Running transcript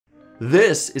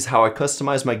This is how I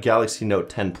customized my Galaxy Note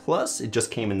 10 Plus. It just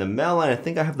came in the mail and I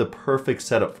think I have the perfect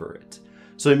setup for it.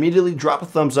 So immediately drop a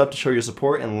thumbs up to show your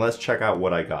support and let's check out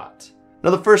what I got.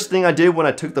 Now the first thing I did when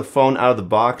I took the phone out of the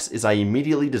box is I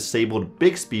immediately disabled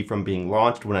Bixby from being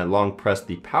launched when I long pressed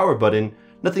the power button.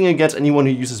 Nothing against anyone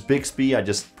who uses Bixby, I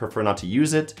just prefer not to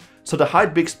use it. So to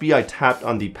hide Bixby, I tapped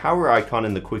on the power icon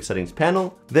in the quick settings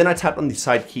panel. Then I tapped on the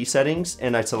side key settings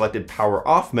and I selected power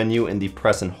off menu in the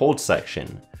press and hold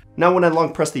section. Now when I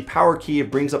long press the power key,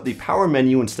 it brings up the power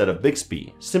menu instead of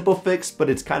Bixby. Simple fix, but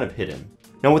it's kind of hidden.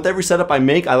 Now with every setup I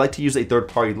make, I like to use a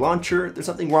third-party launcher. There's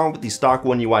nothing wrong with the stock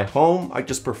One UI Home, I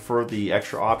just prefer the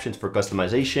extra options for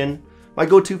customization. My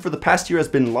go-to for the past year has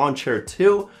been Lawnchair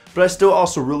 2, but I still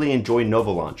also really enjoy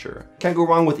Nova Launcher. Can't go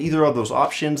wrong with either of those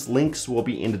options, links will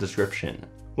be in the description.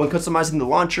 When customizing the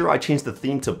launcher, I changed the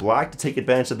theme to black to take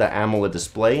advantage of the AMOLED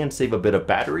display and save a bit of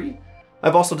battery.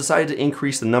 I've also decided to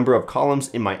increase the number of columns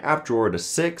in my app drawer to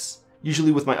 6.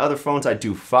 Usually with my other phones I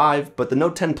do 5, but the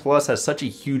Note 10 Plus has such a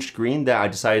huge screen that I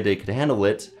decided it could handle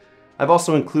it. I've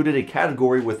also included a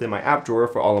category within my app drawer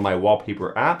for all of my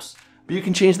wallpaper apps, but you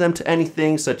can change them to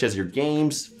anything such as your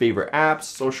games, favorite apps,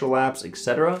 social apps,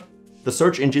 etc. The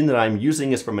search engine that I'm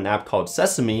using is from an app called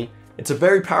Sesame. It's a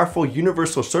very powerful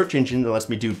universal search engine that lets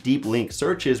me do deep link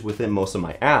searches within most of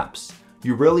my apps.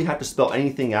 You rarely have to spell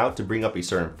anything out to bring up a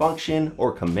certain function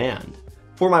or command.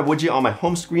 For my widget on my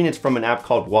home screen, it's from an app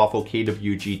called Waffle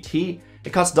KWGT. It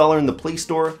costs $1 in the Play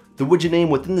Store. The widget name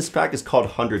within this pack is called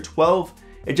 112.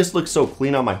 It just looks so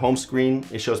clean on my home screen.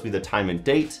 It shows me the time and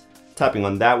date. Tapping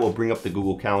on that will bring up the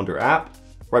Google Calendar app.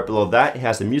 Right below that, it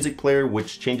has a music player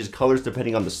which changes colors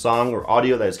depending on the song or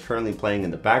audio that is currently playing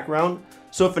in the background.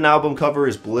 So if an album cover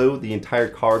is blue, the entire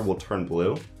card will turn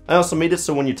blue. I also made it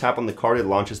so when you tap on the card, it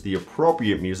launches the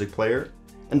appropriate music player.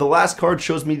 And the last card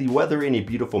shows me the weather in a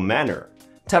beautiful manner.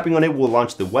 Tapping on it will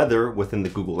launch the weather within the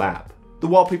Google app. The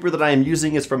wallpaper that I am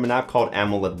using is from an app called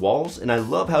AmoledWalls, and I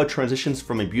love how it transitions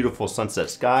from a beautiful sunset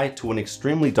sky to an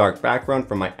extremely dark background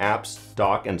from my apps,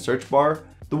 dock, and search bar.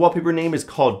 The wallpaper name is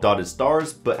called Dotted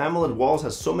Stars, but AmoledWalls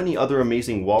has so many other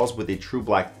amazing walls with a true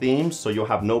black theme, so you'll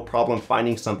have no problem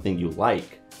finding something you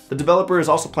like. The developer is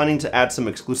also planning to add some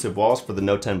exclusive walls for the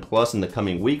Note 10 Plus in the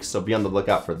coming weeks, so be on the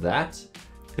lookout for that.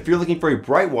 If you're looking for a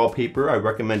bright wallpaper, I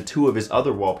recommend 2 of his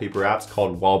other wallpaper apps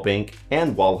called Wallbank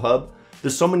and Wallhub.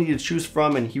 There's so many to choose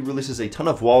from and he releases a ton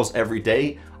of walls every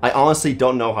day. I honestly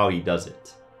don't know how he does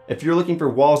it. If you're looking for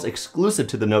walls exclusive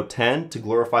to the Note 10 to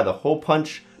glorify the hole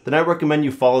punch, then I recommend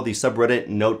you follow the subreddit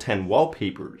Note 10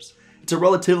 Wallpapers. It's a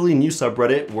relatively new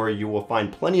subreddit where you will find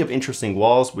plenty of interesting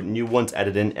walls with new ones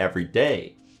added in every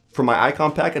day. For my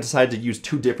icon pack, I decided to use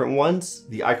 2 different ones.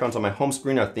 The icons on my home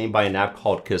screen are themed by an app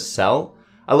called Kecil.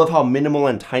 I love how minimal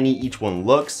and tiny each one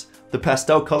looks. The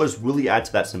pastel colors really add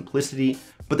to that simplicity,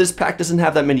 but this pack doesn't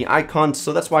have that many icons,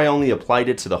 so that's why I only applied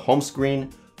it to the home screen.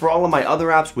 For all of my other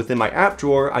apps within my app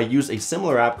drawer, I use a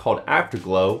similar app called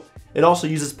AfterGlow. It also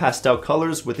uses pastel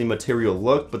colors with a material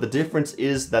look, but the difference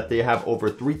is that they have over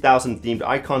 3,000 themed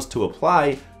icons to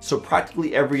apply, so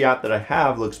practically every app that I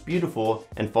have looks beautiful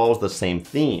and follows the same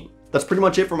theme. That's pretty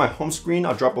much it for my home screen.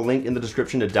 I'll drop a link in the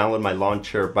description to download my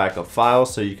Lawnchair backup file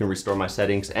so you can restore my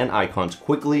settings and icons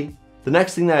quickly. The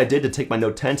next thing that I did to take my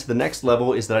Note 10 to the next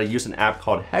level is that I used an app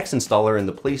called Hex Installer in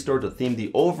the Play Store to theme the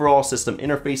overall system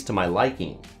interface to my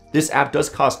liking. This app does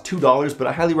cost $2, but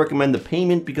I highly recommend the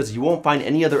payment because you won't find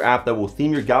any other app that will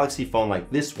theme your Galaxy phone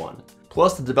like this one.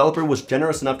 Plus, the developer was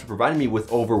generous enough to provide me with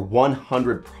over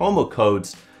 100 promo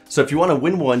codes, so if you want to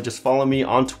win one, just follow me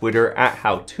on Twitter at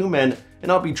HowToMen,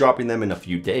 and I'll be dropping them in a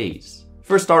few days.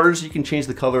 For starters, you can change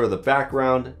the color of the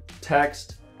background,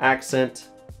 text, accent,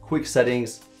 quick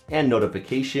settings, and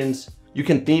notifications. You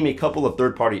can theme a couple of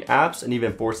third-party apps and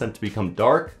even force them to become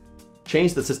dark.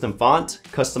 Change the system font,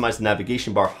 customize the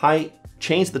navigation bar height,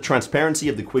 change the transparency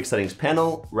of the quick settings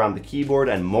panel, around the keyboard,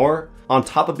 and more. On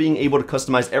top of being able to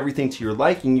customize everything to your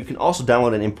liking, you can also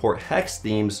download and import Hex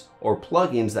themes or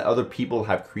plugins that other people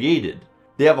have created.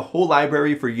 They have a whole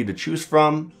library for you to choose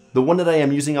from. The one that I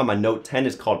am using on my Note 10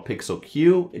 is called Pixel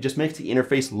Q. It just makes the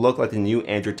interface look like the new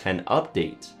Android 10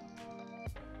 update.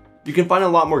 You can find a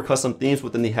lot more custom themes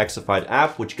within the Hexified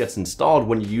app, which gets installed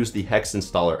when you use the Hex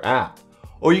Installer app.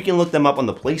 Or you can look them up on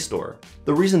the Play Store.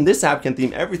 The reason this app can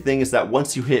theme everything is that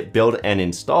once you hit build and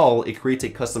install, it creates a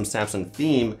custom Samsung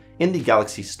theme in the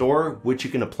Galaxy Store, which you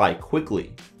can apply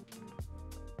quickly.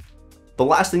 The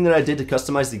last thing that I did to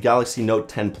customize the Galaxy Note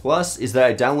 10 Plus is that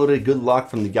I downloaded Good Lock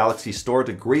from the Galaxy Store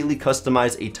to greatly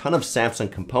customize a ton of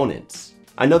Samsung components.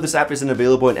 I know this app isn't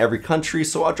available in every country,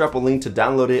 so I'll drop a link to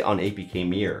download it on APK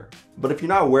Mirror. But if you're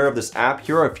not aware of this app,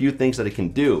 here are a few things that it can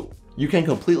do. You can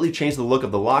completely change the look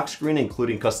of the lock screen,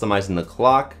 including customizing the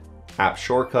clock, app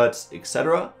shortcuts,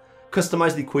 etc.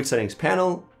 Customize the quick settings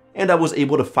panel, and I was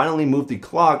able to finally move the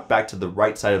clock back to the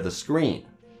right side of the screen.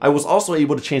 I was also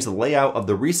able to change the layout of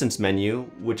the recents menu,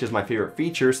 which is my favorite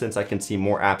feature since I can see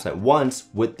more apps at once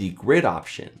with the grid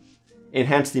option.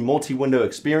 Enhance the multi-window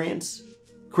experience,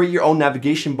 create your own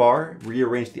navigation bar,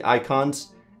 rearrange the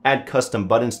icons, add custom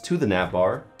buttons to the nav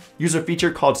bar, use a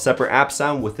feature called separate app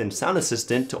sound within Sound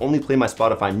Assistant to only play my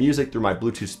Spotify music through my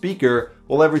Bluetooth speaker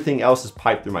while everything else is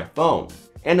piped through my phone.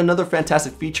 And another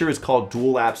fantastic feature is called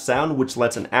dual app sound, which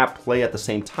lets an app play at the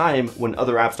same time when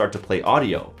other apps start to play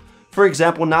audio. For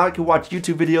example, now I can watch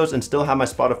YouTube videos and still have my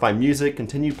Spotify music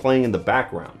continue playing in the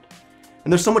background.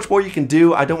 And there's so much more you can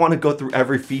do. I don't want to go through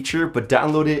every feature, but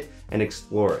download it and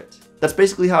explore it. That's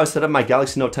basically how I set up my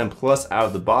Galaxy Note 10 Plus out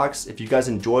of the box. If you guys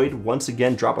enjoyed, once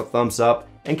again, drop a thumbs up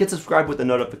and get subscribed with the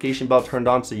notification bell turned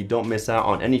on so you don't miss out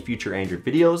on any future Android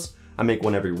videos. I make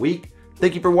one every week.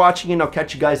 Thank you for watching, and I'll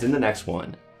catch you guys in the next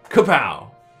one. Kapow!